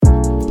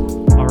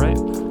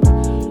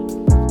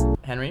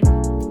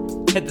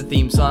Hit the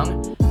theme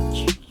song.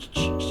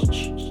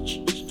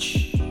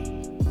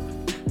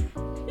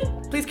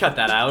 Please cut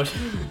that out.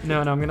 No,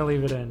 I'm gonna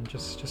leave it in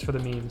just for the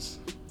memes.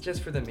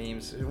 Just for the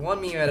memes.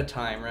 One meme at a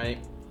time, right?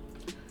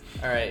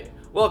 Alright.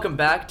 Welcome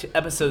back to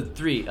episode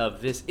 3 of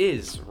This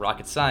Is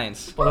Rocket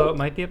Science. Although it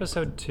might be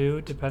episode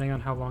 2, depending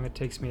on how long it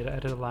takes me to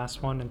edit the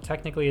last one, and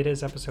technically it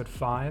is episode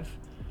 5,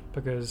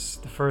 because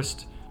the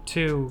first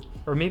 2,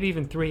 or maybe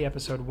even 3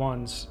 episode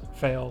 1s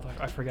failed.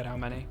 I forget how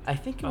many. I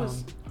think it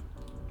was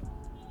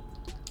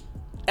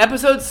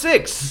episode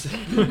 6!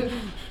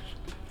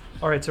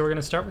 Alright, so we're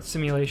gonna start with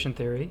simulation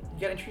theory.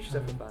 You gotta introduce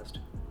yourself first.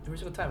 Every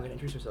single time we gotta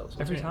introduce ourselves.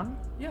 Every time?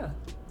 Yeah.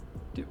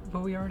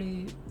 But we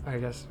already... I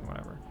guess,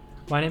 whatever.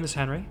 My name is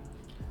Henry.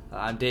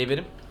 I'm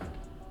David.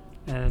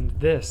 And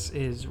this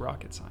is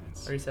Rocket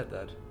Science. I already said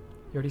that.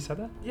 You already said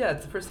that? Yeah,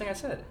 it's the first thing I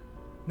said.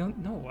 No, it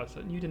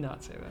wasn't. You did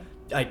not say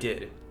that. I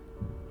did.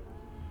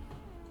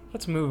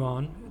 Let's move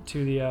on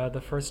to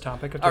the first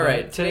topic of today.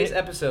 Alright, today's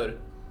episode,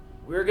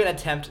 we're gonna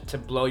attempt to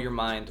blow your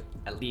mind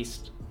at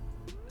least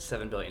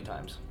 7 billion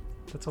times.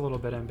 That's a little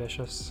bit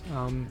ambitious.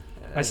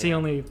 I see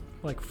only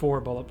like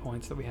 4 bullet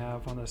points that we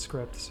have on the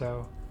script,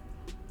 so...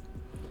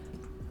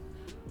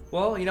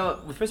 Well, you know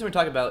what? The first thing we're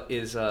talking about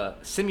is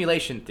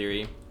simulation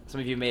theory.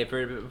 Some of you may have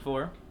heard of it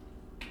before.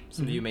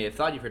 Some of you may have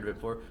thought you've heard of it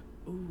before.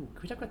 Ooh,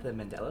 can we talk about the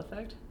Mandela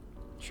effect?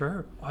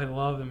 Sure. I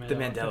love the Mandela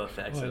effect. The Mandela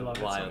effect is I a love it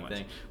so wild much.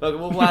 thing. But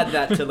we'll add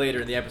that to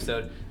later in the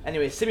episode.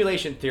 Anyway,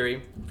 simulation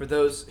theory, for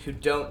those who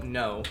don't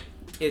know,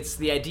 it's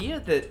the idea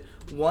that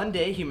one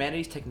day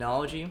humanity's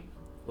technology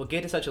will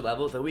get to such a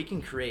level that we can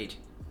create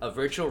a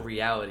virtual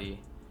reality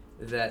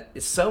that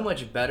is so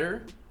much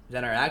better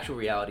than our actual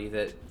reality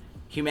that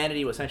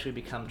humanity will essentially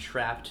become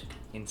trapped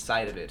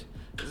inside of it.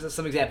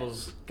 Some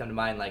examples come to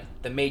mind, like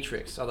The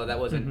Matrix, although that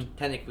wasn't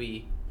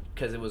technically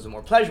because it was a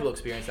more pleasurable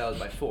experience, that was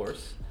by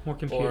force. More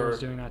computers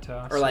doing that to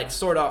us. Or like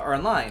Sword Art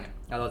Online,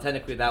 although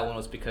technically that one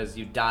was because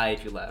you die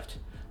if you left.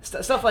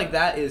 Stuff like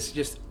that is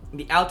just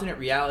the alternate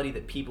reality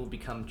that people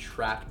become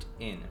trapped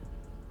in.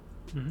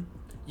 Mm-hmm.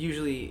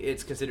 Usually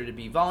it's considered to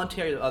be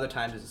voluntary, other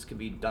times it can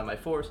be done by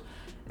force.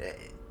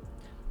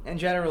 In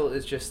general,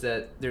 it's just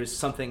that there's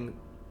something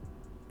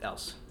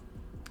else.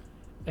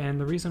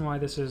 And the reason why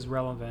this is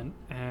relevant,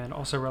 and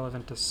also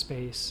relevant to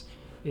space,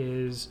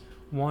 is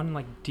one,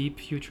 like deep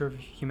future of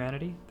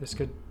humanity. This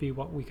could be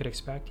what we could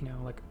expect,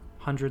 like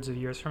hundreds of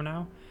years from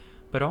now.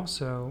 But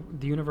also,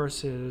 the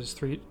universe is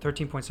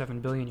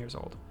 13.7 billion years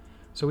old.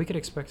 So we could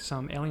expect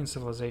some alien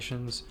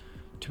civilizations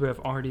to have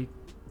already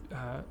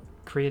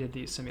created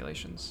these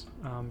simulations,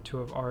 to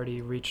have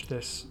already reached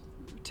this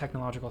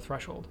technological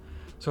threshold.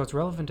 So it's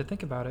relevant to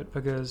think about it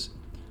because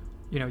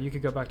you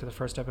could go back to the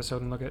first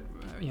episode and look at,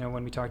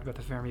 when we talked about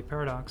the Fermi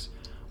paradox.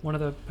 One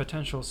of the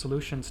potential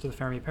solutions to the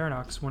Fermi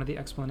paradox, one of the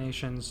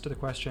explanations to the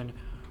question,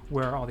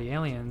 where are all the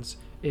aliens,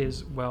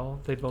 is, well,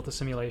 they built a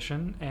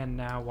simulation, and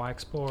now why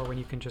explore when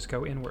you can just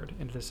go inward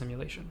into the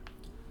simulation?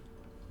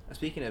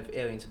 Speaking of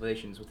alien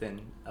civilizations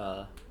within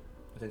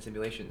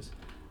simulations,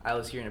 I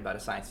was hearing about a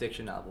science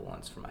fiction novel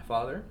once from my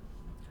father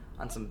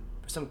on some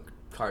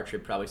car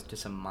trip, probably to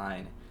some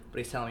mine. But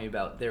he's telling me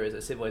about there is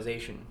a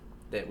civilization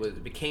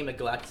that became a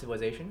galactic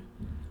civilization,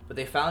 but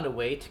they found a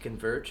way to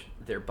convert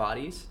their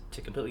bodies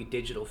to completely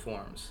digital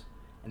forms,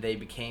 and they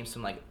became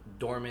some like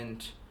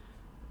dormant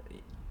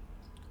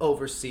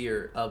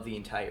overseer of the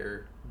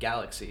entire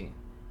galaxy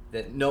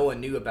that no one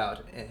knew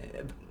about.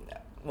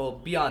 Well,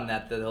 beyond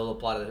that, the whole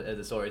plot of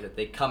the story is that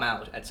they come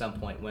out at some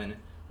point when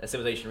a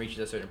civilization reaches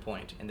a certain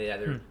point, and they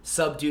either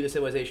subdue the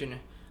civilization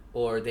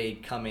or they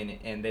come in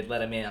and they let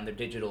them in on their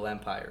digital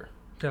empire.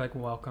 They like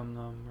welcome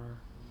them, or...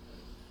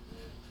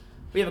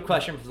 We have a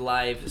question from the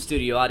live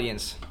studio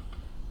audience.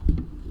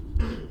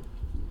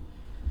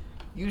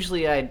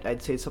 Usually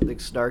I'd say something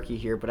snarky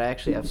here, but I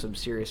actually have some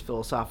serious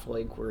philosophical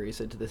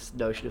inquiries into this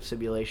notion of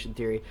simulation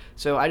theory.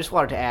 So I just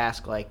wanted to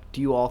ask,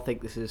 do you all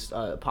think this is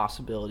a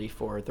possibility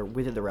for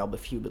within the realm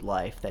of human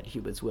life that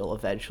humans will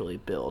eventually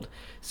build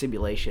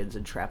simulations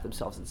and trap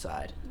themselves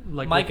inside?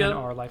 Like Micah, within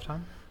our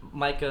lifetime?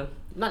 Micah,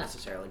 Not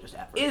necessarily, just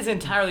effort. it is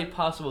entirely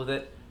possible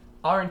that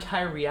our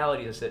entire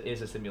reality is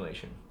a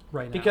simulation.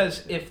 Right now.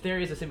 Because if there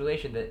is a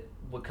simulation that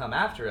would come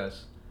after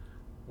us,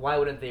 why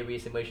wouldn't there be a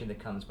simulation that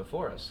comes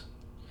before us?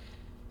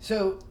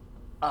 So,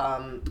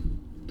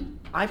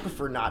 I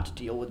prefer not to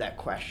deal with that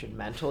question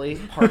mentally,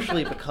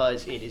 partially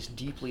because it is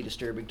deeply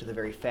disturbing to the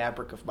very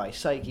fabric of my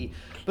psyche,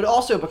 but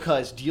also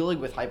because dealing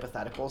with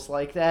hypotheticals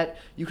like that,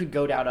 you could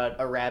go down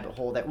a rabbit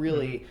hole that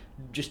really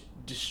just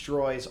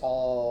destroys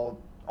all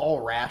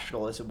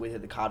rationalism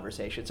within the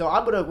conversation. So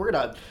we're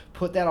gonna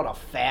put that on a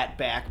fat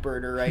back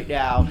burner right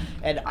now,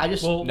 and I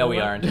just No,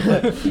 we aren't.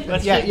 This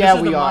is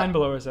the Mind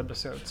Blowers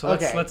episode, so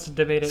let's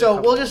debate it. So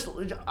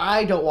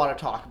I don't want to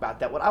talk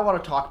about that. What I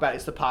want to talk about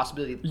is the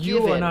possibility.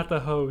 You are not the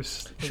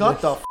host. Shut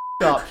the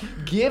up.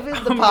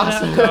 Given the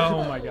possibility.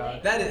 Oh my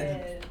god. That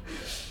is...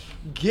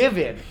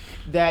 Given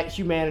that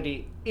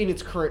humanity in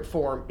its current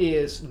form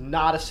is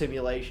not a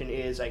simulation,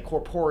 is a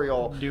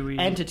corporeal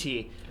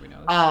entity. Do we know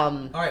this?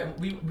 All right,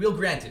 we'll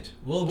grant it.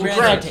 We'll Grant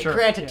grant it. it. Sure.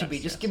 Grant it to Yes, me.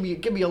 Just yes.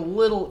 give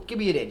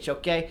me an inch,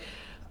 okay?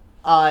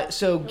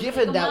 So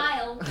given take a that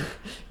mile.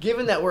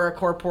 given that we're a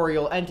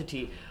corporeal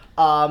entity,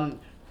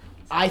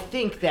 I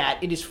think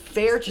that it is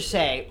fair to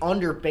say,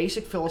 under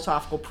basic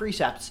philosophical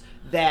precepts,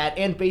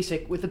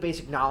 with the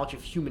basic knowledge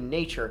of human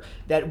nature,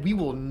 that we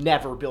will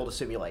never build a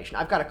simulation.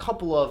 I've got a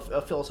couple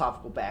of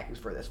philosophical backings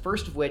for this.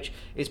 First of which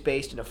is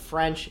based in a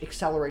French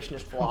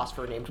accelerationist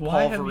philosopher named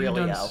Why Paul have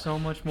Virilio. you done so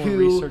much more who-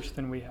 research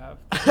than we have?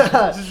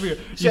 This is weird.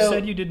 You So-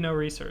 said you did no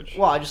research.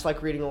 Well, I just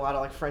like reading a lot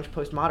of French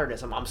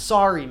postmodernism. I'm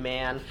sorry,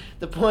 man.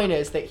 The point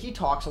is that he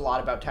talks a lot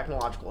about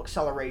technological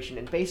acceleration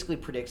and basically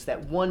predicts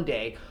that one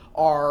day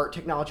our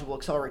technology will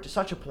accelerate to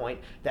such a point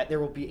that there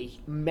will be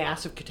a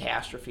massive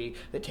catastrophe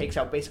that takes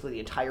out basically the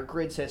entire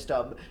grid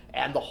system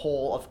and the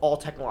whole of all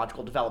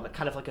technological development,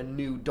 kind of like a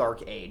new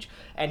dark age.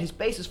 And his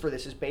basis for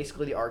this is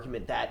basically the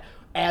argument that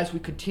as we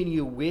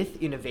continue with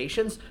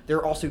innovations, there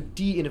are also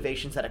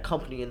de-innovations that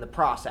accompany in the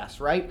process,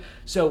 right?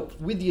 So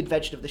with the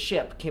invention of the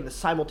ship came the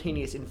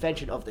simultaneous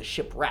invention of the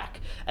shipwreck.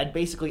 And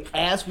basically,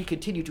 as we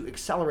continue to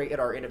accelerate in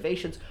our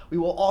innovations, we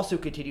will also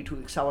continue to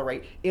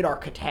accelerate in our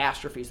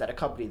catastrophes that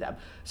accompany them.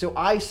 So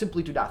I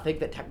simply do not think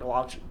that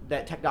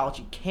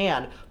technology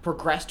can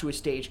progress to a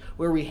stage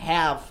where we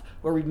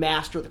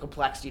master the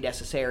complexity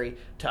necessary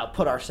to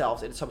put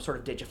ourselves in some sort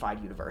of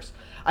digified universe.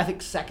 I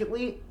think,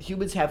 secondly,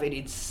 humans have an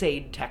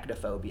insane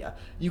technophobia.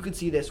 You can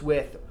see this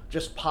with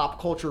just pop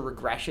culture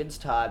regressions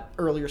to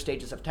earlier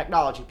stages of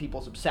technology,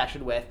 people's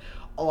obsession with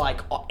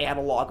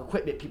analog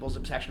equipment, people's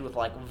obsession with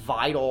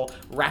vinyl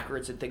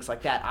records and things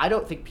like that. I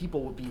don't think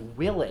people would be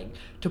willing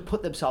to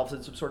put themselves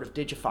in some sort of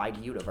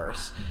digified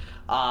universe.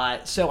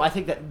 So I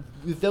think that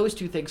those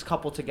two things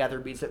coupled together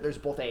means that there's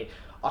both a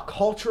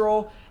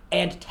cultural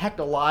and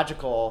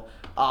technological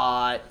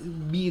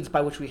means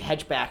by which we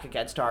hedge back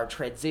against our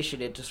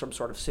transition into some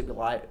sort of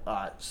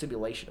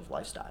simulation of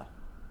lifestyle.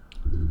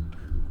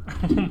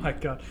 Oh my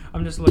god.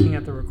 I'm just looking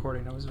at the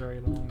recording. That was very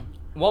long.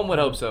 One would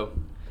hope so.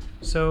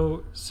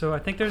 So I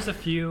think there's a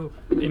few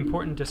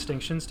important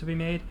distinctions to be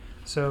made.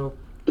 So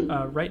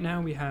right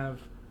now we have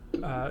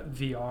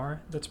VR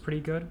that's pretty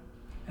good.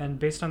 And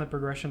based on the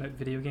progression that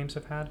video games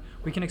have had,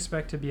 we can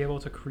expect to be able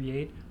to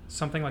create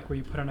something like where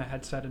you put on a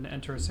headset and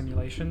enter a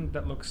simulation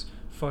that looks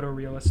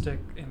photorealistic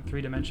in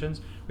 3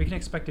 dimensions. We can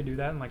expect to do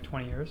that in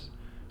 20 years.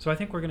 So I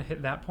think we're going to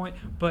hit that point.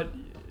 But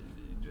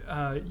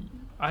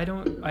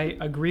I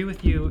agree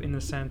with you in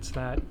the sense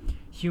that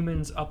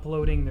humans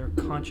uploading their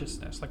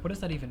consciousness, what does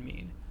that even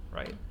mean,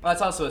 right? Well,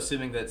 that's also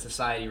assuming that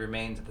society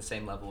remains at the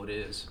same level it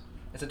is.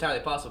 It's entirely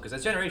possible because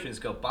as generations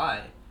go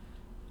by,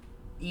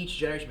 each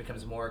generation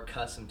becomes more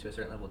accustomed to a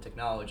certain level of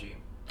technology.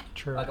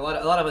 True. A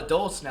lot of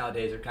adults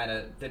nowadays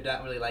they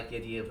don't really like the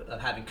idea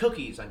of having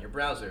cookies on your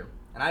browser.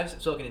 And I've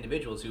spoken to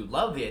individuals who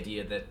love the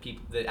idea that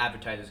that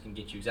advertisers can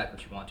get you exactly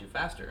what you want to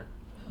faster.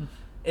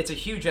 It's a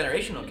huge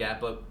generational gap,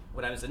 but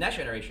when I was the next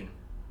generation,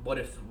 what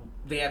if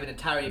they have an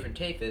entirely different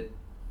take that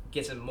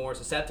gets them more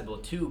susceptible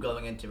to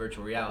going into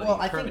virtual reality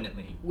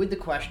permanently? I think with the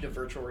question of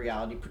virtual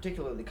reality,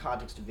 particularly in the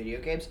context of video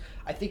games,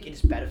 I think it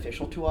is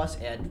beneficial to us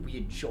and we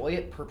enjoy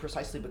it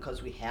precisely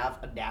because we have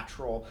a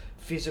natural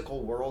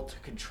physical world to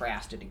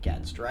contrast it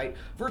against, right?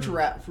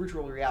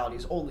 Virtual reality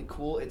is only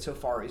cool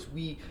insofar as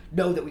we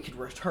know that we can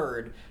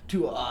return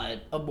to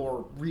a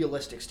more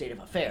realistic state of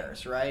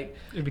affairs, right?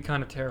 It'd be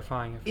kind of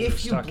terrifying if we were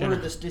If you stuck in blur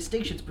it. the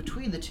distinctions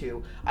between the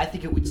two, I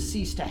think it would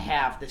cease to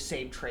have the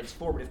same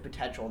transformative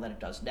potential that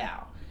it does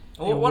now.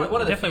 Well, It one of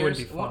the definitely would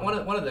fears, be fun.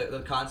 one of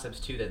the concepts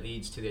too that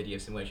leads to the idea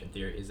of simulation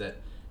theory is that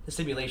the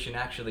simulation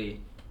actually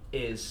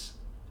is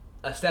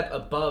a step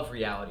above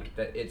reality.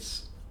 That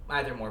it's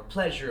either more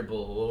pleasurable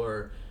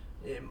or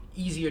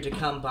easier to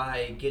come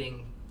by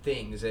getting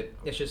things.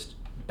 It's just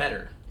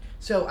better.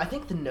 So I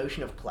think the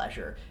notion of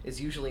pleasure is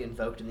usually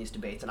invoked in these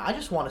debates, and I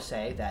just want to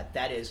say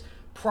that is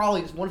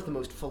probably one of the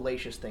most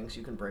fallacious things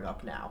you can bring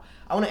up now.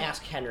 I want to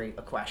ask Henry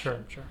a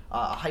question. Sure.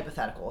 A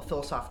hypothetical, a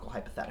philosophical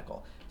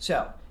hypothetical.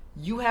 So,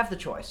 you have the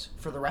choice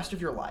for the rest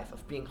of your life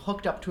of being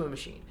hooked up to a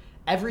machine.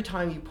 Every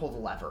time you pull the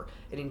lever,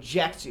 it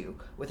injects you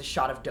with a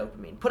shot of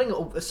dopamine. Putting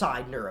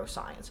aside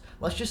neuroscience,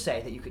 let's just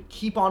say that you could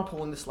keep on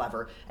pulling this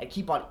lever and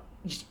keep on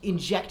just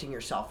injecting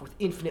yourself with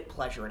infinite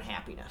pleasure and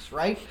happiness,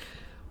 right?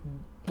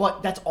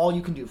 But that's all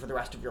you can do for the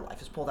rest of your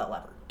life is pull that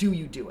lever. Do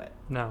you do it?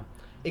 No.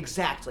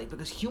 Exactly,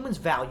 because humans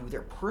value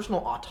their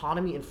personal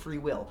autonomy and free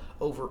will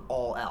over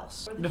all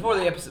else. Before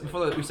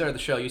we started the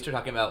show, you started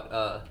talking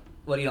about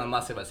what Elon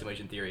Musk said about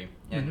simulation theory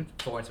and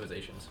foreign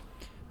civilizations.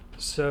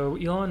 So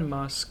Elon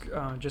Musk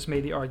just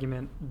made the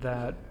argument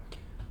that,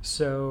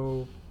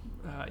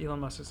 Elon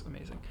Musk is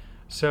amazing.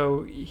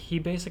 So he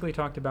basically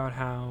talked about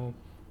how,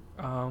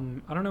 I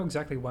don't know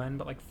exactly when,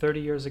 but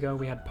 30 years ago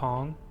we had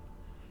Pong,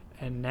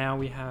 and now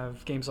we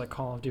have games like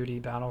Call of Duty,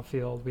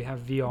 Battlefield, we have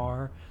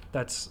VR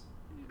that's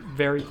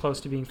very close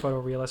to being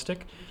photorealistic.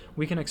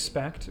 We can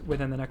expect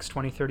within the next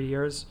 20, 30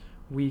 years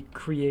we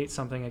create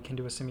something akin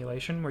to a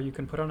simulation where you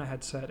can put on a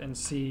headset and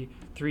see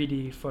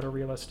 3D,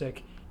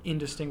 photorealistic,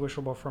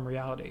 indistinguishable from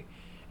reality.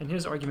 And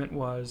his argument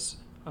was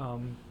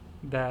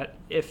that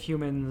if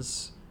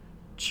humans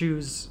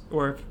choose,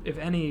 or if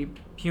any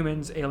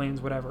humans,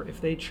 aliens, whatever, if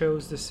they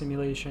chose this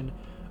simulation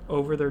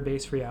over their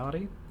base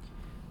reality,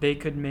 they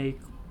could make,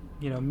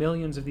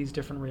 millions of these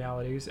different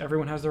realities.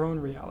 Everyone has their own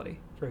reality,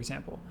 for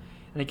example.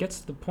 And it gets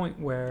to the point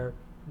where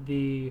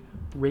the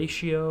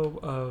ratio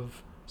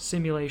of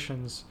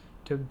simulations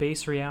to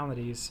base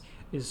realities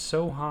is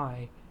so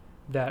high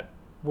that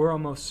we're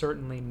almost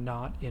certainly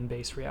not in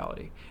base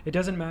reality. It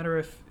doesn't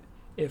matter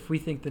if we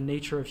think the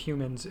nature of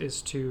humans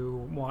is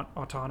to want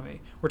autonomy.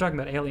 We're talking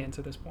about aliens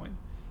at this point.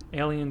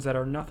 Aliens that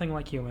are nothing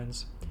like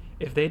humans.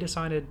 If they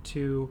decided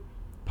to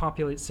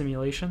populate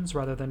simulations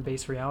rather than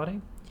base reality,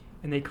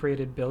 and they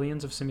created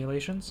billions of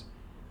simulations,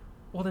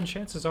 well, then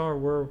chances are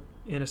we're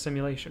in a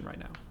simulation right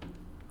now.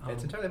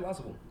 It's entirely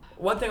possible.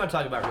 One thing I'll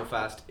talk about real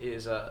fast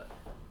is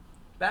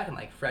back in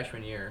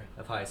freshman year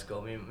of high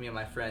school, me and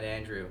my friend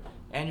Andrew.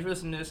 Andrew,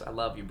 listen to this. I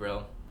love you,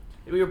 bro.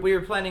 We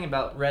were planning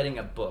about writing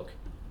a book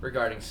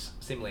regarding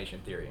simulation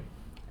theory,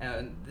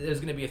 and there's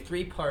going to be a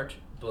 3-part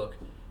book.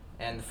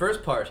 And the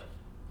first part,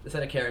 the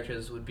set of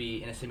characters would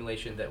be in a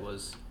simulation that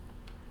was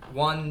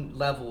one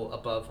level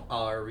above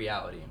our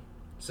reality.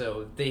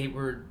 So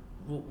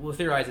we'll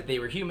theorize that they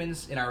were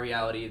humans in our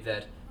reality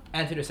that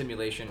entered a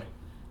simulation,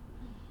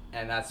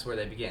 and that's where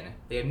they begin.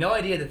 They have no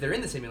idea that they're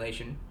in the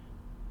simulation,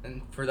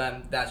 and for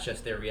them, that's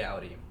just their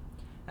reality.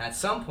 And at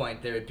some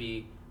point, there would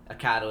be a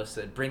catalyst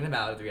that would bring them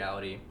out of the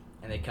reality,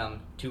 and they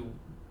come to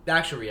the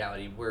actual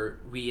reality where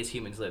we as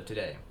humans live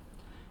today.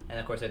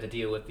 And of course, they have to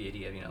deal with the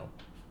idea of,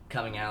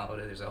 coming out.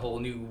 There's a whole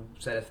new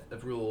set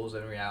of rules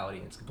and reality.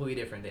 It's completely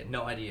different. They had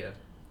no idea.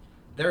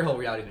 Their whole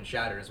reality has been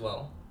shattered as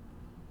well.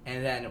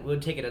 And then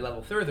we'll take it a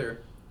level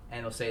further,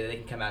 and we'll say that they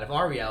can come out of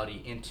our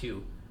reality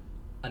into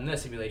another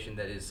simulation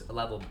that is a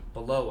level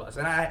below us.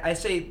 And I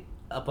say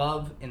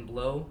above and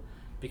below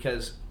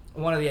because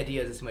one of the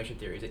ideas of simulation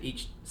theory is that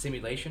each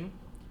simulation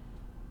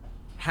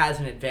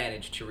has an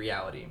advantage to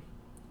reality.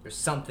 There's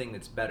something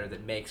that's better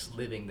that makes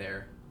living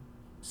there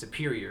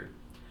superior.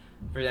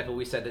 For example,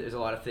 we said that there's a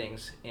lot of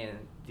things in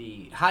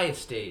the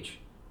highest stage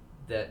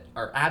that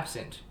are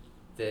absent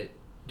that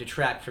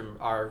detract from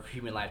our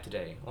human life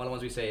today. One of the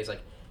ones we say is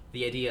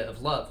the idea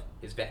of love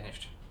is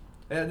vanished.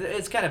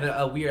 It's kind of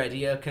a weird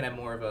idea, kind of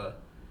more of a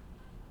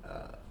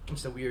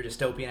just a weird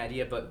dystopian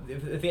idea, but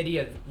if the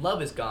idea of love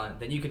is gone,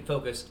 then you can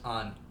focus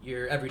on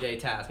your everyday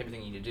task,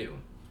 everything you need to do,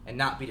 and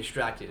not be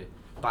distracted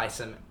by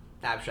some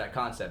abstract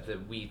concept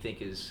that we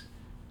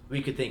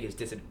could think is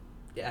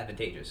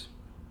disadvantageous.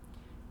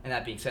 And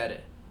that being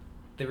said,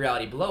 the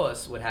reality below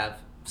us would have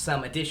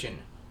some addition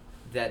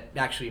that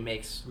actually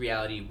makes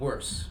reality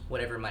worse,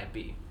 whatever it might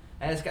be.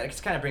 And it's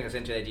kind of brings us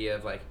into the idea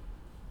of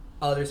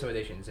other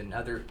civilizations and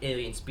other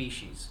alien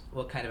species,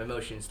 what kind of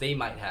emotions they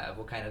might have,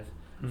 what kind of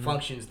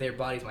functions their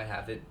bodies might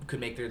have that could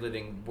make their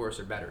living worse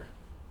or better.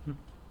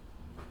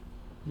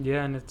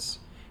 Yeah, and it's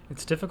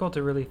difficult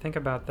to really think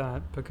about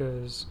that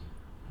because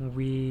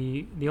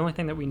the only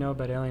thing that we know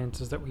about aliens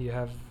is that we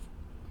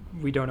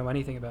don't know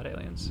anything about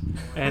aliens,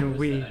 and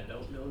I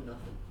don't know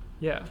nothing.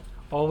 Yeah,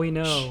 all we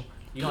know.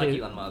 You don't like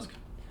Elon Musk.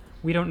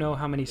 We don't know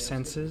how many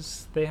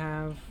senses they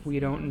have. We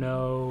don't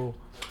know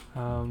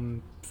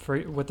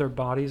what their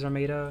bodies are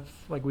made of.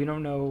 We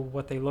don't know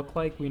what they look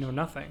like. We know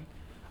nothing.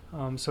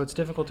 So it's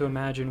difficult to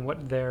imagine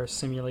what their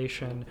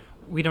simulation.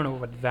 We don't know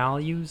what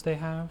values they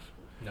have.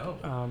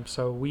 No.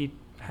 So we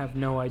have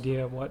no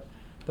idea what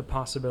the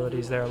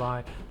possibilities there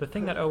lie. The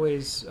thing that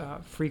always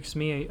freaks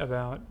me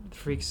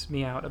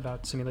out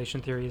about simulation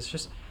theory is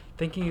just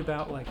thinking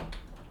about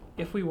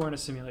if we were in a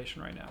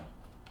simulation right now,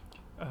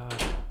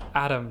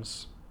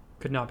 atoms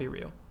could not be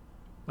real.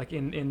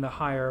 In the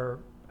higher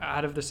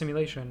out of the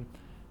simulation,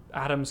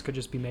 atoms could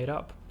just be made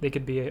up. They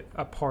could be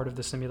a part of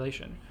the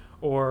simulation,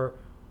 or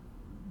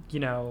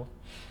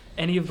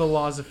any of the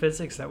laws of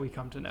physics that we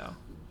come to know.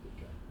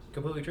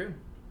 Completely true.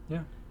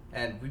 Yeah.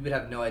 And we would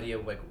have no idea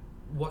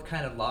what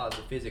kind of laws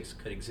of physics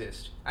could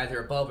exist,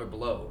 either above or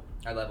below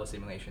our level of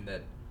simulation,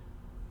 that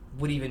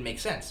would even make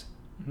sense.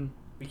 Mm-hmm.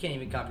 We can't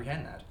even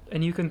comprehend that.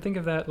 And you can think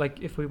of that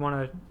if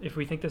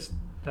we think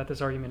that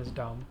this argument is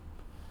dumb,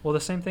 well, the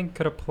same thing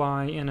could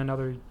apply in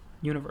another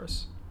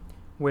universe,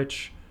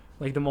 which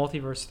the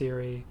multiverse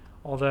theory,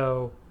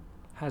 although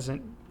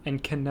hasn't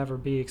and can never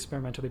be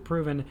experimentally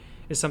proven,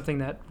 is something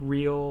that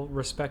real,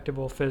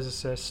 respectable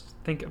physicists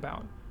think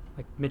about,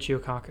 like Michio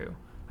Kaku.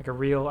 A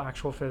real,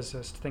 actual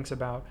physicist thinks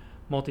about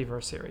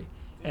multiverse theory.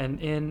 And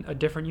in a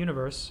different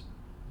universe,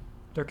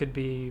 there could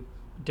be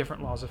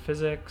different laws of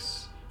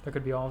physics. There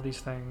could be all of these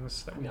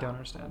things that we don't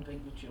understand. I'm a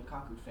big Michio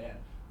Kaku fan.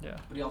 Yeah.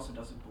 But he also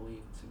doesn't believe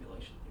in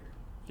simulation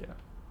theory. Yeah.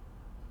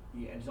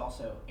 Yeah, and he's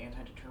also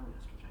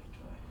anti-determinist, which I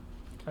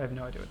enjoy. I have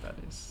no idea what that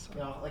is.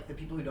 So. The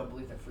people who don't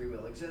believe that free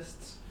will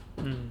exists.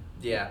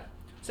 Yeah.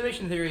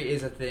 Simulation theory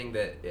is a thing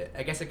that,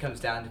 I guess it comes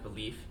down to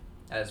belief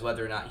as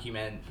whether or not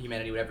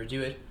humanity would ever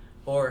do it,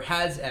 or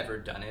has ever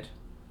done it.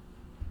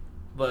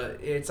 but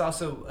it's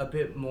also a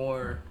bit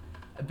more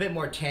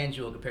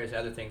tangible compared to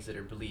other things that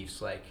are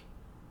beliefs like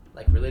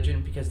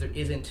religion, because there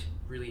isn't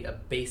really a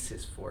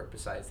basis for it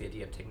besides the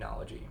idea of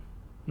technology.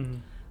 Mm-hmm.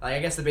 Like, I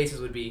guess the basis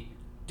would be,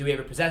 do we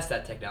ever possess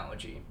that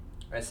technology?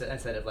 Or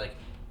instead of like,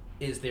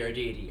 is there a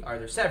deity? Are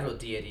there several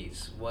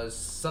deities? Was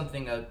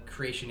something a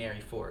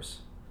creationary force?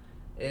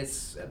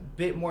 It's a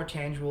bit more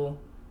tangible,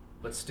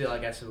 but still, I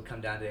guess it would come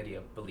down to the idea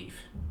of belief.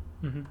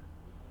 Mm-hmm.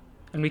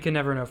 And we can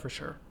never know for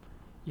sure.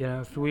 You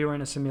know, if we were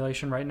in a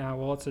simulation right now,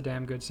 well, it's a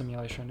damn good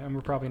simulation, and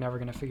we're probably never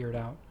going to figure it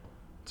out.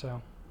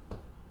 So,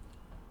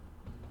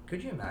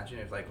 could you imagine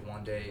if, like,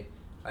 one day,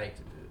 like,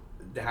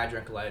 the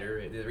Hadron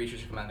Collider, the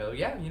researchers come out and go,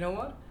 yeah, you know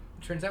what?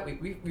 It turns out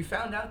we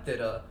found out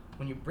that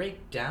when you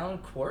break down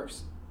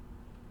quarks,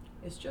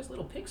 it's just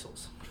little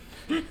pixels.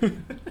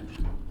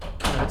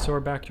 all right, so we're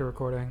back to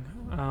recording.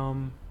 Are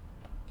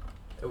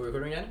we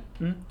recording again?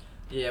 Mm-hmm.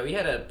 Yeah, we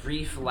had a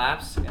brief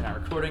lapse in our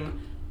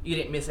recording. You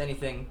didn't miss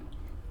anything.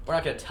 We're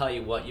not going to tell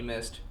you what you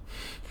missed.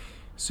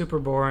 Super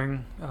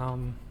boring.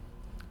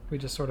 We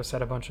just sort of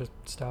said a bunch of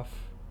stuff.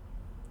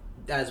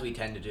 As we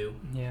tend to do.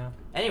 Yeah.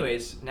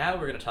 Anyways, now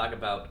we're going to talk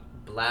about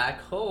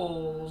black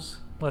holes.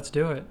 Let's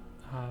do it.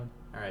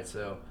 Alright,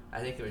 so I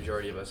think the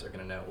majority of us are going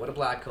to know what a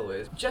black hole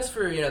is. Just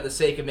for, the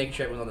sake of making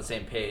sure everyone's on the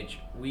same page,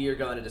 we are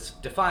going to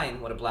define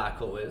what a black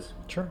hole is.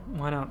 Sure,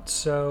 why not?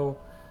 So,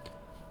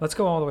 let's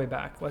go all the way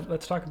back.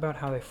 Let's talk about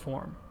how they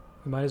form.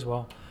 We might as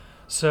well.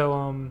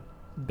 So,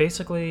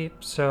 basically,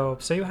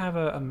 say you have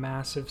a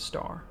massive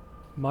star,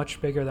 much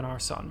bigger than our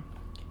sun.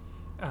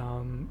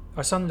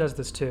 Our sun does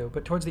this too,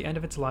 but towards the end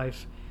of its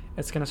life,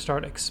 it's going to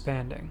start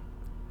expanding.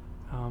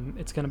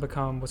 It's going to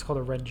become what's called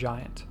a red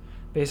giant.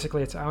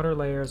 Basically, its outer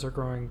layers are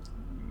growing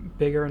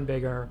bigger and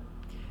bigger,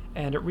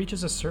 and it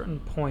reaches a certain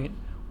point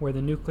where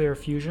the nuclear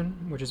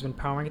fusion, which has been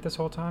powering it this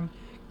whole time,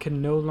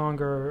 can no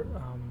longer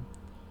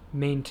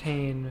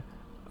maintain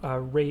a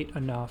rate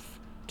enough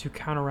to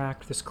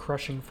counteract this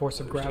crushing force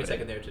of gravity. Take a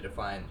second there to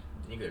define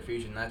nuclear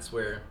fusion. That's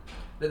where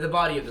the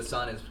body of the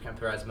sun is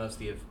comprised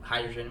mostly of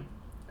hydrogen,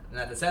 and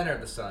at the center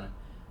of the sun,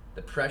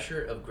 the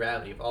pressure of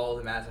gravity of all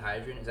the mass of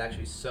hydrogen is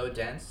actually so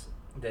dense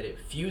that it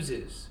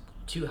fuses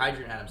two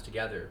hydrogen atoms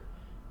together,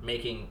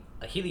 making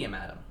a helium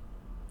atom.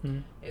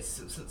 Mm-hmm.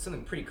 It's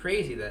something pretty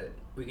crazy that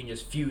we can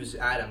just fuse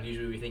atoms.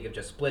 Usually we think of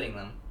just splitting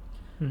them.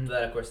 Mm-hmm.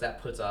 But of course that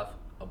puts off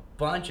a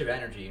bunch of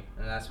energy,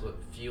 and that's what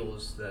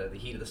fuels the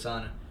heat of the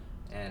sun.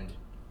 And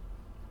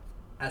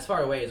as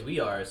far away as we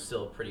are, it's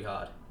still pretty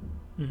hot,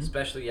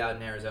 especially out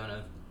in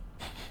Arizona.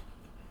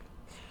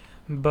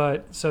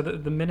 But so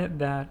the minute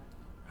that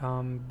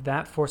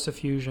that force of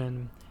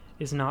fusion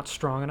is not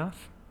strong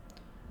enough,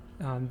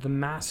 the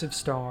massive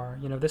star,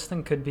 this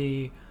thing could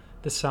be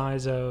the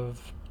size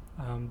of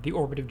the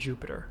orbit of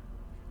Jupiter.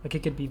 Like,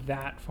 it could be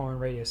that far in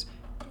radius.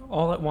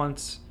 All at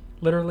once,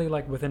 literally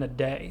like within a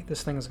day,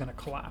 this thing is going to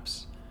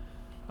collapse.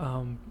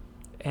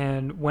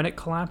 And when it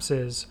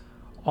collapses,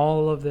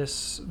 all of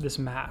this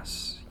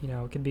mass,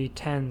 it could be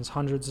tens,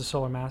 hundreds of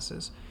solar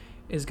masses,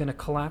 is going to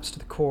collapse to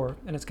the core,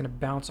 and it's going to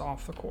bounce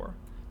off the core,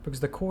 because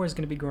the core is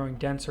going to be growing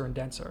denser and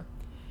denser.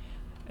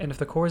 And if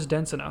the core is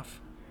dense enough,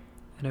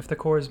 and if the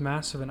core is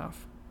massive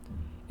enough,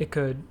 it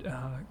could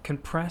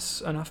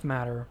compress enough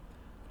matter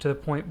to the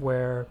point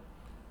where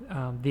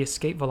the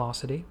escape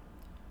velocity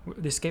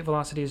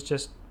is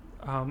just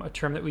a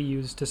term that we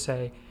use to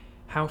say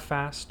how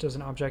fast does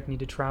an object need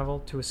to travel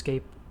to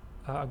escape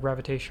a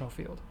gravitational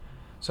field.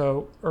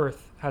 So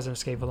Earth has an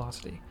escape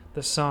velocity,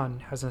 the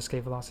sun has an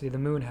escape velocity, the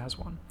moon has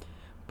one.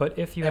 But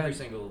if you every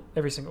single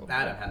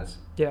atom has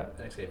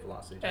an escape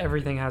velocity.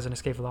 Everything has an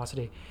escape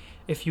velocity.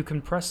 If you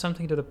compress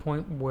something to the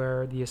point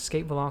where the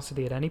escape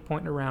velocity at any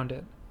point around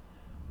it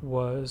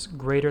was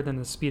greater than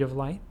the speed of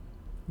light,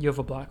 you have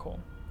a black hole.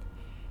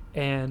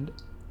 And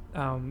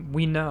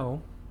we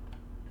know,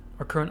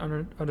 our current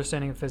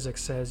understanding of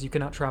physics says you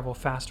cannot travel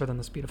faster than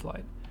the speed of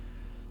light.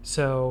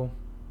 So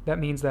that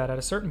means that at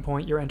a certain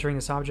point, you're entering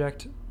this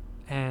object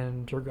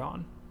and you're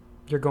gone.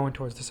 You're going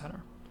towards the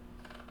center.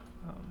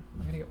 I'm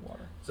going to get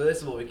water. So this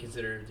is what we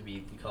consider to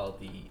be called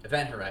the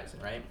event horizon,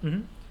 right?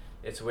 Mm-hmm.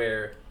 It's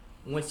where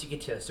once you get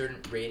to a certain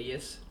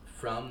radius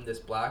from this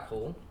black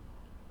hole,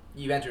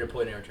 you've entered a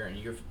point of return.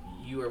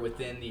 You are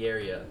within the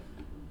area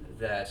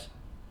that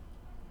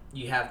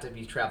you have to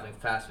be traveling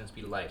faster than the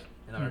speed of light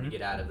in order to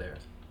get out of there.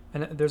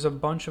 And there's a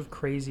bunch of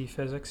crazy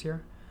physics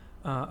here.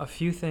 A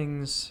few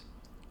things,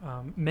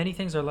 many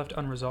things are left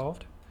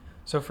unresolved.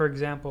 So, for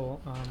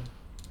example,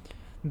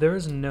 there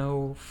is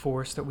no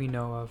force that we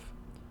know of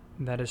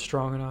that is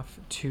strong enough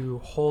to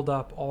hold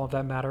up all of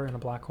that matter in a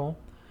black hole.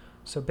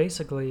 So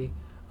basically,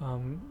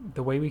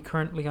 the way we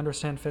currently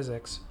understand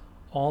physics,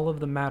 all of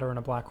the matter in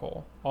a black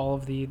hole, all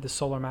of the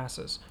solar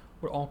masses,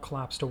 would all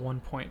collapse to one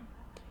point.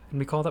 And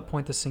we call that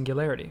point the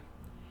singularity.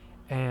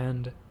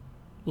 And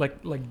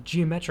like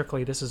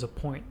geometrically, this is a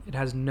point. It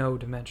has no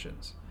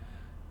dimensions.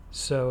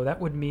 So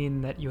that would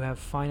mean that you have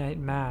finite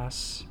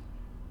mass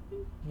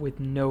with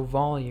no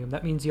volume.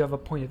 That means you have a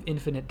point of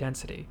infinite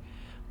density.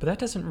 But that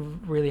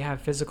doesn't really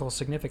have physical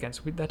significance.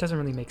 That doesn't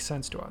really make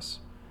sense to us.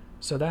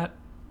 So that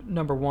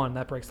number one,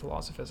 that breaks the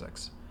laws of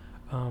physics.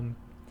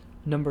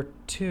 Number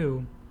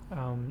two,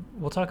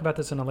 we'll talk about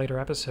this in a later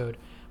episode,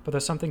 but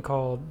there's something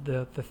called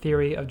the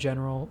theory of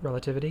general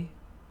relativity.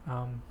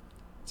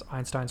 It's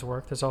Einstein's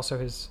work. There's also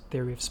his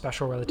theory of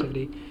special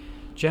relativity.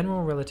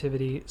 General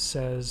relativity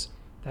says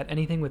that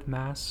anything with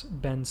mass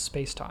bends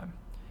space-time.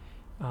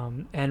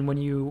 And when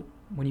you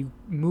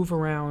move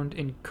around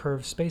in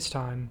curved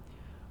space-time,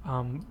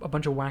 a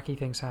bunch of wacky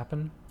things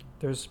happen.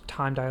 There's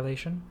time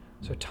dilation,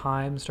 so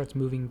time starts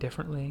moving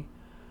differently.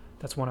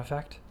 That's one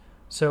effect.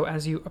 So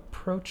as you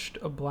approached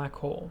a black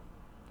hole,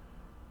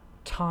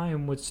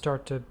 time would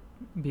start to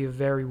be a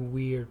very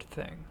weird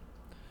thing.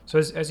 So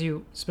as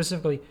you,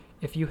 specifically,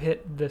 if you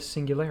hit the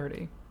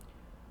singularity,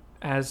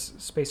 as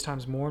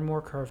space-time's more and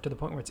more curved to the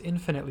point where it's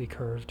infinitely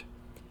curved,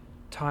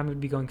 time would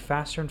be going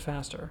faster and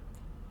faster.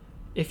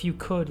 If you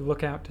could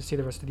look out to see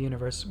the rest of the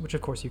universe, which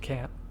of course you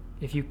can't,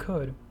 if you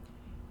could,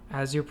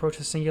 as you approach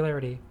the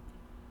singularity,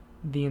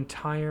 the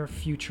entire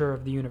future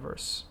of the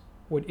universe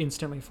would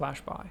instantly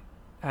flash by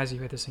as you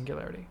hit the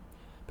singularity.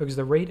 Because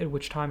the rate at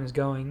which time is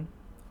going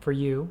for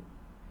you,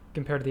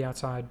 compared to the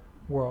outside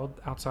world,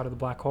 outside of the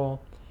black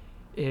hole,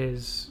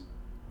 is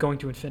going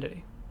to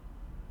infinity.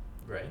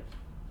 Right.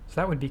 So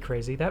that would be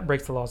crazy. That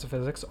breaks the laws of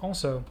physics.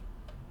 Also,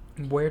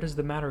 where does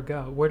the matter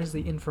go? Where does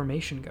the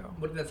information go?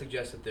 Wouldn't that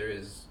suggest that there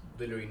is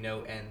literally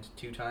no end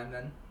to time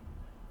then?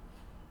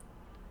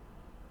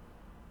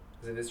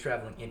 Because if it's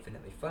traveling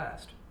infinitely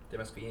fast, there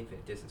must be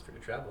infinite distance for it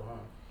to travel,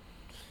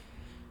 huh?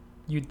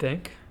 You'd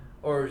think.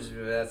 Or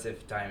that's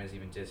if time is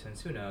even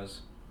distance. Who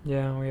knows?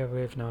 Yeah, we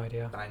have no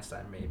idea.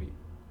 Einstein, maybe.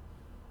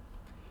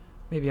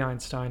 Maybe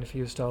Einstein, if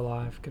he was still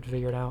alive, could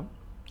figure it out.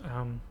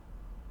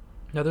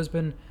 Now, there's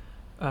been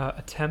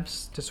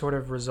attempts to sort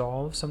of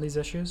resolve some of these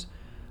issues.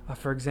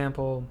 For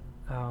example,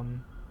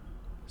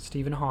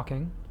 Stephen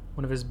Hawking,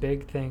 one of his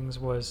big things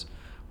was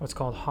what's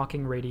called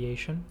Hawking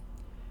radiation.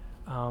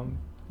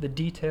 The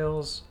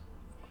details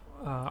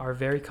are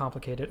very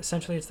complicated.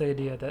 Essentially, it's the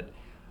idea that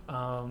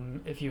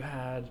if you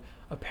had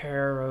a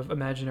pair of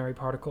imaginary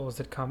particles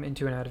that come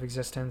into and out of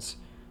existence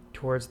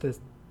towards the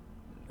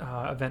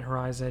event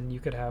horizon, you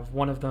could have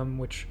one of them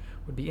which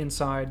would be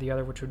inside, the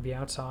other which would be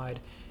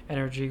outside.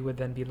 Energy would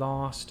then be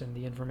lost and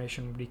the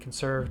information would be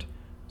conserved.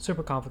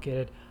 Super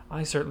complicated.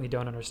 I certainly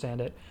don't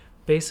understand it.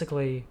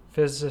 Basically,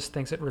 physicists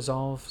think it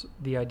resolves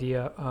the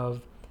idea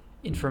of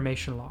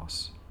information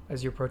loss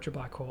as you approach a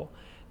black hole.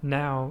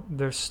 Now,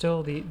 there's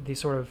still the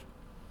sort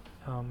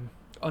of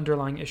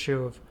underlying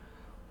issue of,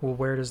 well,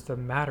 where does the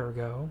matter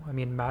go? I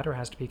mean, matter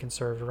has to be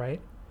conserved,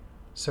 right?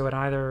 So it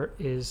either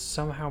is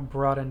somehow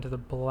brought into the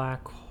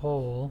black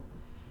hole,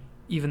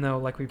 even though,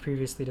 like we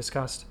previously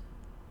discussed,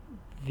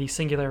 the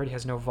singularity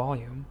has no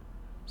volume.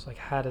 It's like,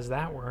 how does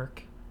that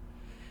work?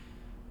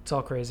 It's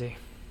all crazy.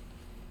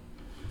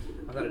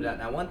 Without a doubt.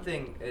 Now, one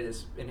thing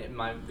is, and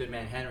my good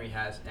man Henry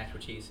has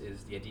expertise,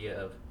 is the idea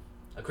of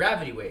a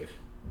gravity wave.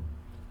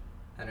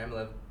 Henry, I'm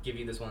going to give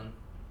you this one.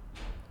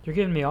 You're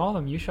giving me all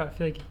of them. I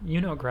feel like you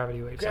know what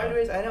gravity waves Gravity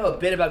waves? I know a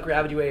bit about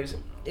gravity waves.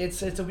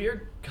 It's a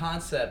weird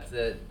concept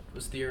that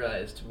was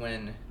theorized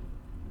when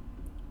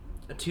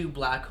two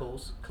black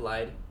holes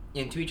collide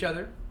into each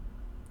other.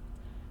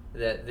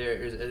 That there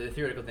is a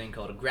theoretical thing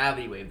called a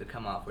gravity wave that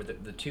come off, where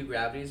the two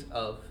gravities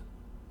of,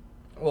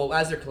 well,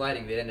 as they're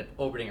colliding, they end up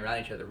orbiting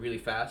around each other really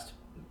fast,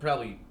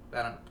 probably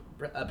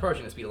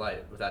approaching the speed of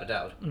light without a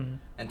doubt,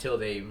 until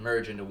they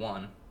merge into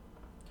one.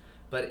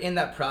 But in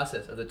that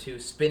process of the two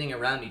spinning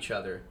around each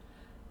other,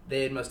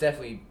 they'd most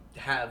definitely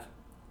have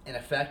an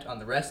effect on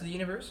the rest of the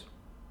universe.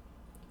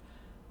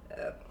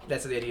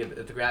 That's the idea of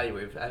the gravity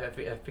wave. I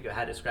figure out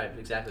how to describe it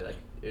exactly. Like,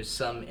 there's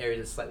some areas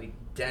that's slightly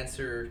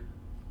denser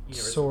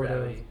universal sort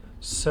gravity. of.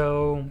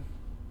 So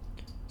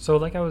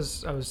like I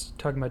was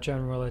talking about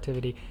general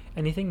relativity,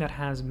 anything that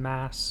has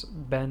mass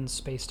bends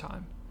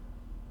space-time.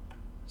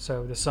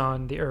 So the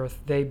sun, the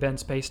earth, they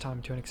bend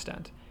space-time to an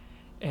extent.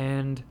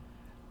 And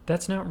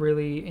that's not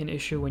really an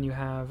issue when you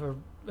have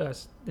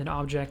an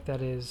object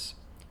that is,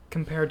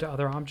 compared to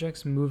other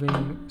objects,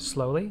 moving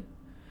slowly.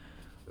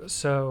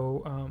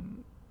 So,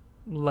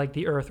 like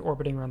the Earth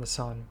orbiting around the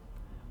sun.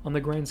 On the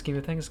grand scheme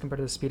of things, compared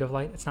to the speed of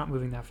light, it's not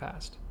moving that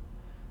fast.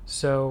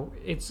 So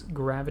its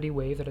gravity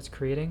wave that it's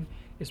creating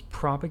is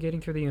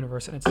propagating through the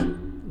universe, and it's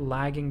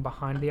lagging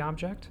behind the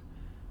object,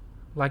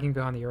 lagging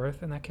behind the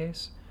Earth in that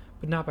case,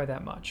 but not by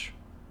that much.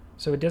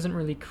 So it doesn't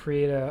really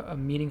create a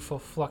meaningful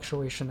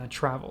fluctuation that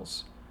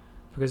travels,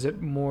 because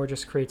it more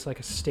just creates like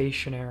a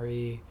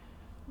stationary,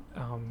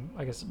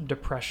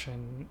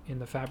 depression in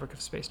the fabric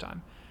of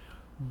space-time.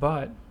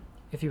 But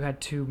if you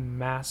had two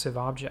massive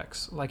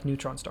objects like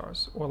neutron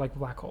stars or like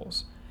black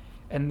holes,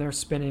 and they're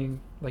spinning,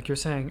 like you're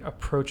saying,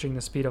 approaching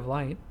the speed of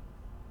light,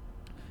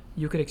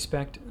 you could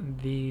expect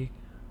the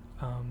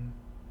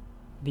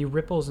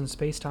ripples in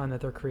space-time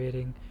that they're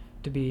creating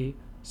to be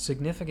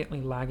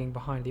significantly lagging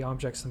behind the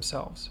objects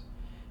themselves,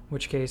 in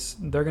which case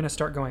they're going to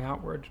start going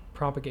outward,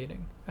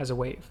 propagating as a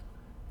wave,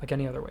 like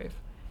any other wave.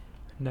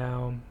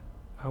 Now,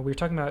 we were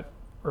talking about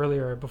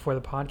earlier before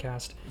the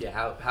podcast. Yeah,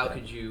 how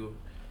could you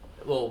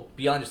well,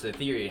 beyond just the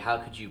theory, how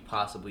could you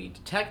possibly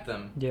detect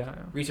them? Yeah.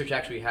 Research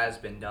actually has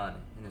been done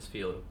in this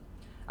field.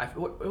 It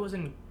was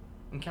in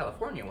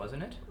California,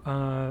 wasn't it?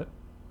 I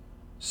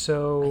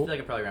So feel like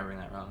I'm probably remembering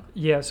that wrong.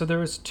 yeah, so there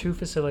was two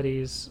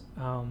facilities.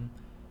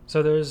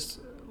 So there's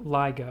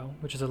LIGO,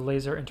 which is a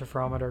laser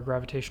interferometer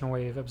gravitational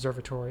wave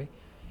observatory,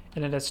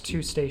 and it has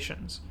two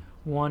stations,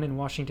 one in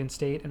Washington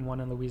State and one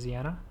in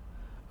Louisiana.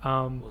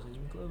 Wasn't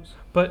even close.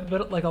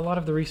 But like a lot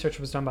of the research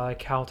was done by like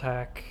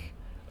Caltech.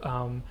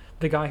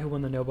 The guy who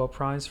won the Nobel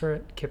Prize for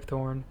it, Kip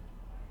Thorne,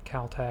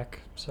 Caltech.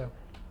 So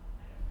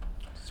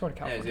sort of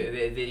Yeah, California.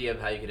 the idea of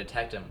how you could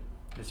detect them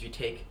is if you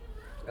take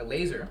a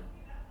laser,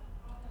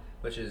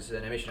 which is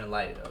an emission of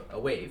light, a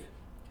wave,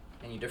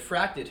 and you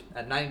diffract it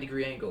at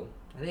 90-degree angle.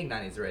 I think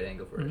 90 is the right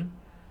angle for it. Mhm.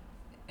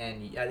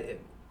 And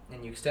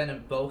you extend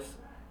them both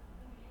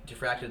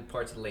diffracted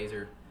parts of the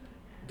laser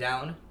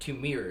down to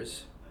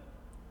mirrors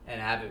and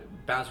have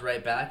it bounce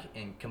right back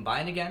and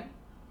combine again.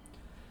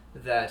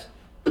 That,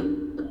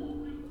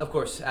 of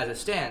course, as it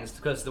stands,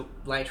 because the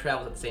light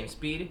travels at the same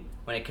speed,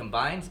 when it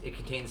combines, it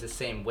contains the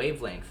same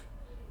wavelength,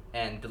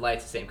 and the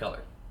light's the same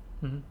color.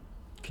 Mhm.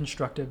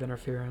 Constructive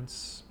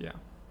interference. Yeah.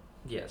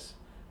 Yes.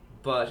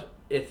 But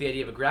if the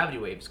idea of a gravity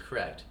wave is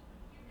correct,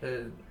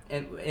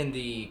 in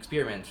the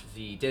experiment,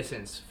 the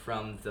distance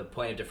from the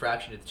point of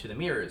diffraction to the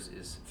mirrors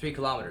is 3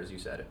 kilometers, you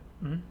said.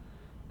 Mhm.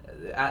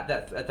 At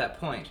that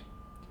point,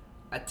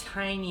 a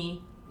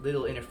tiny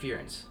little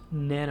interference,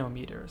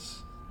 Nanometers.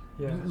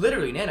 Yeah.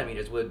 literally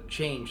nanometers, would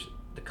change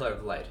the color of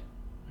the light.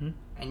 Mhm.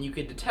 And you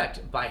could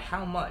detect by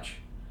how much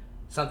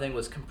something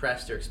was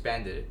compressed or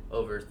expanded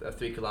over a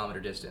 3-kilometer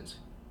distance.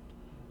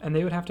 And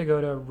they would have to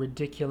go to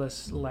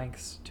ridiculous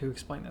lengths to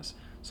explain this.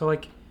 So,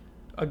 like,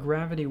 a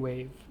gravity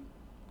wave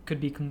could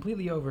be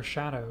completely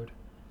overshadowed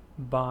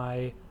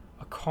by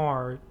a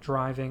car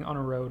driving on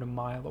a road a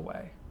mile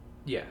away.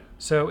 Yeah.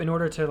 So, in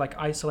order to like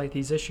isolate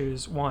these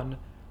issues, one,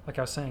 like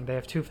I was saying, they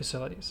have two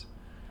facilities,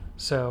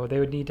 so they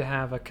would need to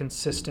have a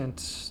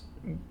consistent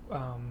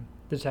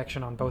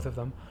detection on both of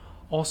them.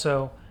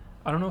 Also,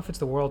 I don't know if it's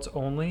the world's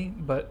only,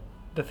 but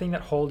the thing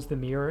that holds the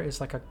mirror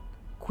is like a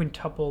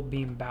quintuple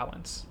beam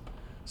balance.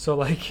 So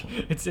like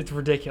it's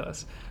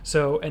ridiculous.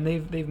 So and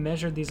they've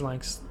measured these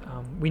lengths.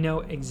 We know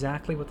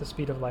exactly what the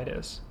speed of light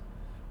is.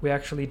 We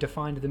actually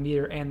defined the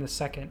meter and the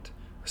second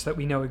so that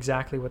we know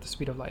exactly what the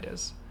speed of light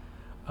is.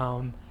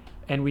 And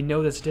we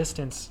know this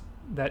distance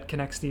that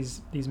connects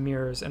these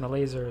mirrors and the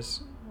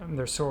lasers and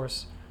their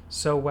source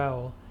so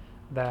well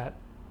that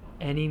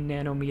any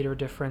nanometer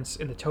difference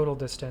in the total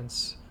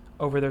distance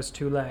over those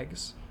two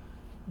legs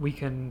we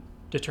can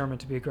determine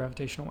to be a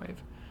gravitational wave.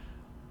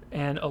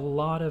 And a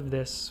lot of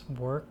this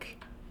work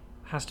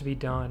has to be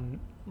done,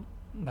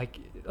 like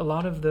a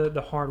lot of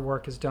the hard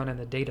work is done in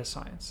the data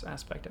science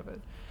aspect of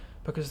it,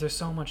 because there's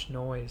so much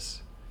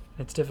noise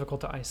and it's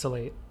difficult to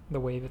isolate the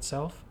wave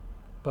itself.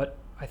 But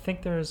I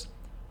think there was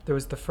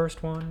the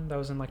first one that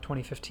was in like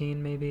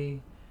 2015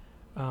 maybe,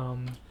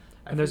 and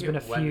there's been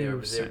a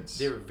few since.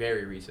 They were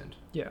very recent.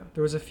 Yeah,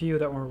 there was a few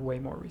that were way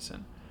more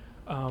recent,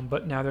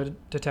 but now they're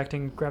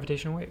detecting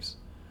gravitational waves,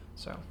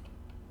 so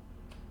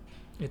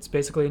it's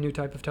basically a new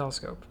type of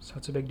telescope, so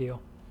it's a big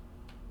deal.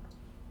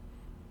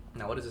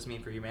 Now, what does this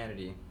mean for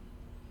humanity?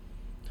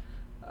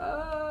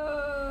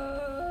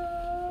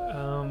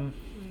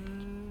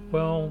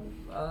 Well,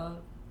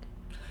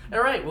 all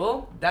right.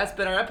 Well, that's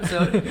been our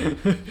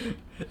episode.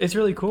 it's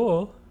really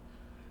cool.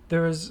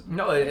 There was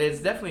No,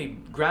 it's definitely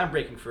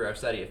groundbreaking for our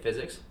study of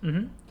physics.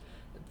 mm-hmm.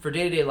 For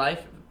day-to-day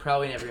life,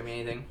 probably never gonna be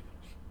anything.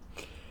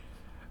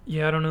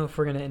 Yeah, I don't know if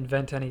we're gonna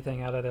invent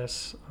anything out of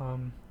this.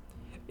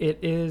 It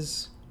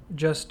is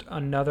just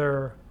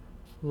another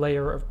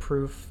layer of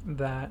proof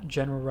that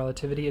general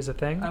relativity is a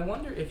thing. I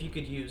wonder if you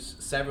could use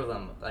several of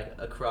them, like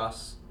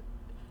across,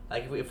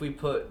 like if we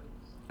put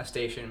a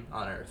station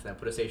on Earth and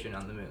put a station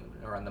on the Moon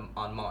or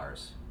on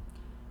Mars.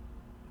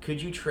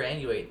 Could you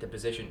triangulate the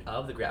position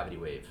of the gravity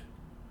wave?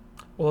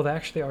 Well, they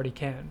actually already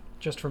can,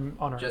 just from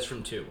on Earth. Just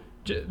from two.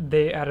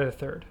 They added a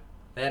third.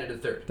 They added a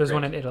third. There's Great.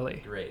 one in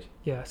Italy. Great.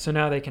 Yeah, so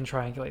now they can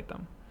triangulate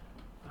them.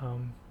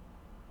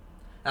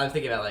 I was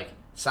thinking about like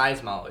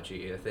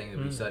seismology, a thing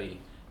that we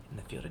study in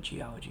the field of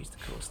geology. Is the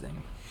coolest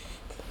thing.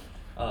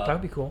 That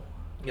would be cool.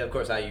 Yeah, of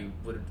course, how you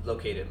would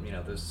locate it. You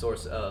know, the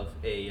source of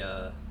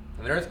an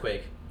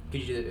earthquake.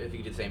 If you could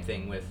do the same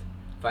thing with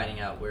finding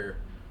out where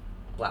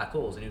black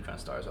holes and neutron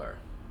stars are.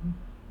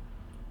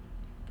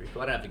 Pretty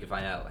cool. I don't know if you can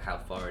find out how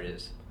far it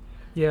is.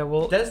 Yeah,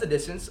 well, Does the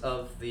distance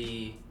of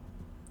the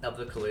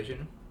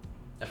collision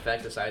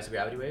affect the size of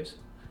gravity waves?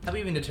 Have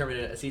we even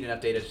seen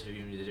enough data to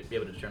be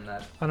able to determine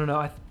that? I don't know.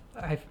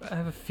 I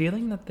have a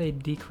feeling that they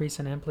decrease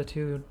in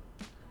amplitude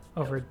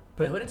over,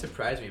 but It wouldn't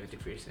surprise me if it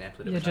decreased in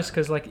amplitude. yeah, over just time.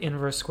 because like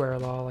inverse square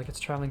law, like it's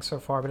traveling so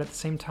far, but at the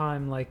same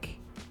time, like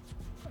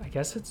I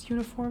guess it's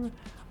uniform.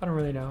 I don't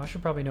really know. I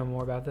should probably know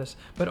more about this,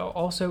 but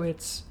also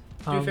it's.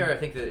 To be fair, I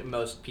think that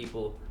most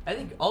people, I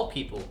think all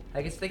people,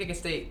 I can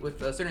state with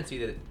certainty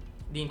that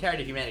the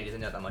entirety of humanity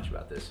doesn't know that much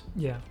about this.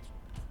 Yeah.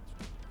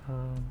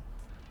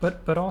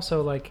 But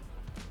also like,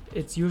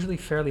 it's usually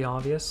fairly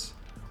obvious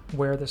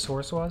where the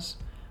source was,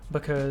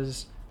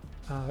 because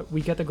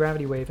we get the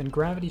gravity wave, and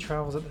gravity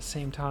travels at the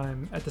same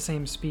time, at the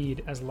same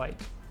speed as light.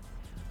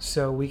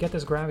 So we get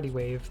this gravity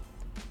wave,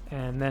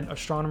 and then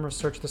astronomers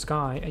search the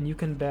sky, and you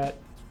can bet,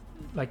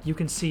 like, you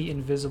can see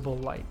invisible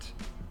light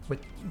with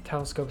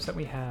telescopes that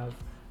we have,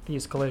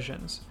 these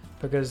collisions,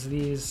 because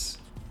these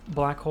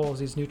black holes,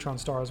 these neutron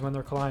stars, when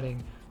they're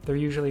colliding, they're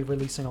usually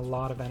releasing a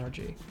lot of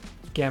energy,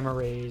 gamma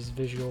rays,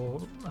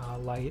 visual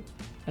light,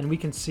 and we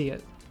can see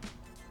it.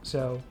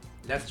 So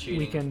That's cheating.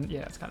 we can,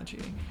 yeah, it's kind of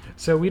cheating.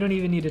 So we don't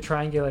even need to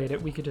triangulate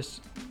it. We could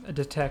just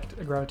detect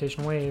a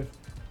gravitational wave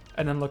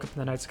and then look up in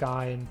the night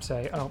sky and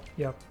say, oh,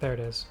 yep, there it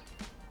is.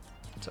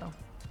 So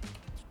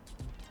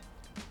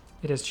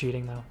it is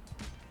cheating, though.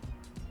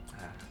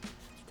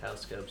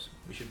 Telescopes.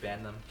 We should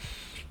ban them.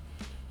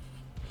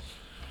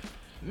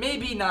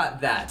 Maybe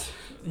not that.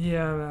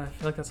 Yeah, I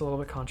feel like that's a little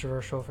bit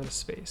controversial for the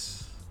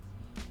space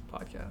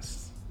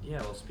podcast.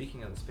 Yeah, well,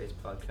 speaking of the space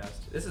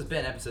podcast, this has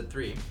been episode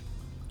 3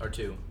 or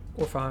 2.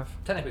 Or 5.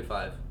 Technically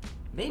 5.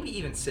 Maybe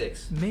even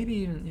 6. Maybe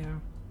even,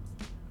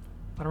 yeah.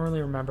 I don't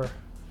really remember.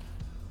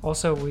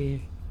 Also,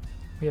 we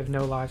have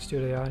no live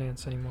studio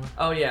audience anymore.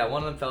 Oh, yeah,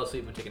 one of them fell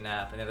asleep and took a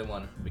nap, and the other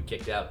one we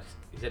kicked out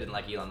because they didn't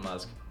like Elon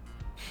Musk.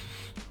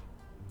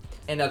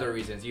 And other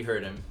reasons, you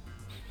heard him.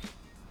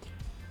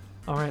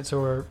 All right,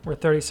 so we're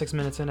 36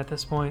 minutes in at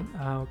this point,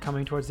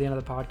 coming towards the end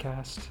of the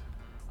podcast.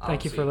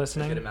 Thank you for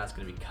listening. A good amount's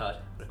going to be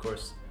cut, but of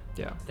course,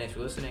 Yeah. thanks for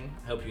listening.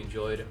 I hope you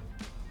enjoyed.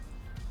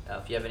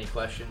 If you have any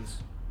questions,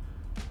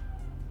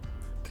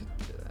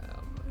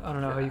 I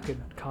don't know how you could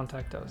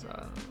contact us.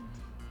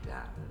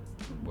 yeah,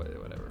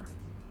 Whatever.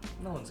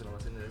 no one's going to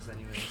listen to this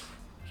anyways.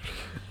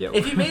 Yeah.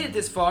 If you made it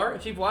this far,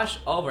 if you've watched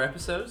all of our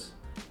episodes,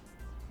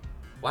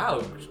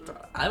 wow,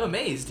 I'm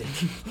amazed.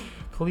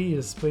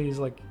 please,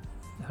 like,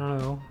 I don't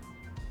know,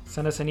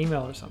 send us an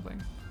email or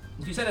something.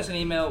 If you send us an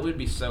email, we'd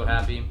be so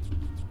happy.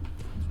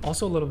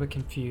 Also a little bit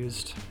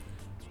confused.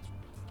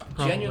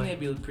 Probably. Genuinely, I'd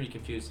be pretty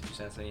confused if you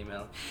sent us an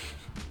email.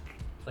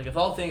 Like, of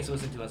all things to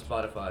listen to on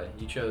Spotify,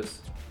 you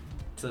chose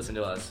to listen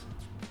to us.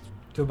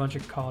 To a bunch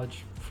of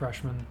college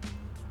freshmen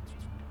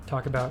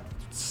talk about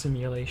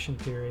simulation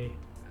theory.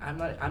 I'm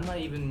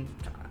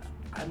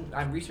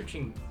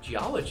researching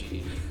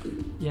geology.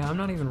 Yeah, I'm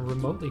not even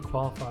remotely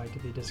qualified to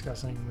be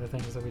discussing the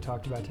things that we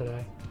talked about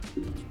today.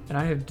 And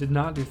I did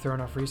not do thorough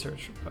enough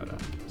research. But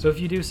so if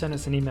you do send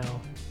us an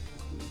email,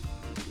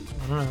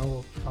 I don't know,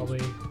 we'll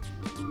probably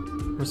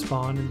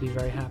respond and be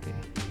very happy.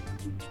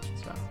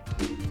 So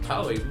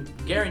Probably.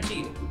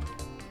 Guaranteed.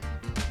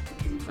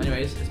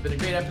 Anyways, it's been a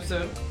great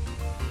episode.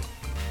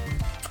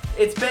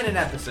 It's been an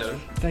episode.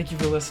 thank you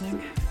for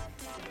listening.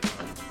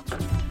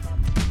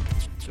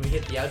 Can we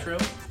hit the outro?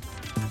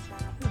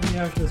 The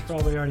outro is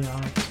probably already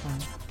on at this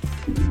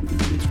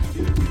point.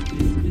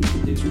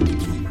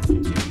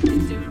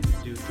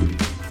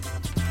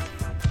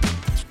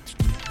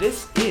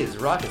 This is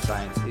Rocket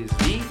Science, is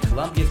the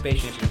Columbia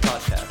Space Initiative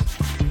podcast.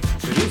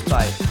 Produced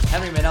by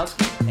Henry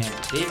Manelsky and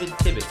David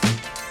Tibbetts.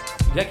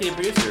 Executive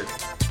producer,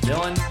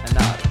 Dylan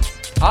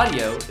Anad.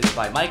 Audio is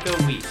by Micah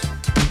Weiss.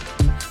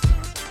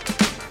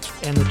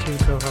 And the two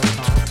co-hosts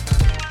on.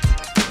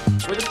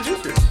 We're the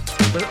producers.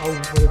 Were the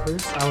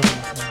producers? I wasn't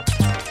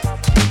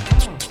listening.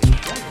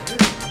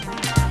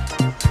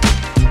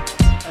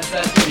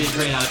 That's going to be a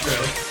great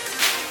outro.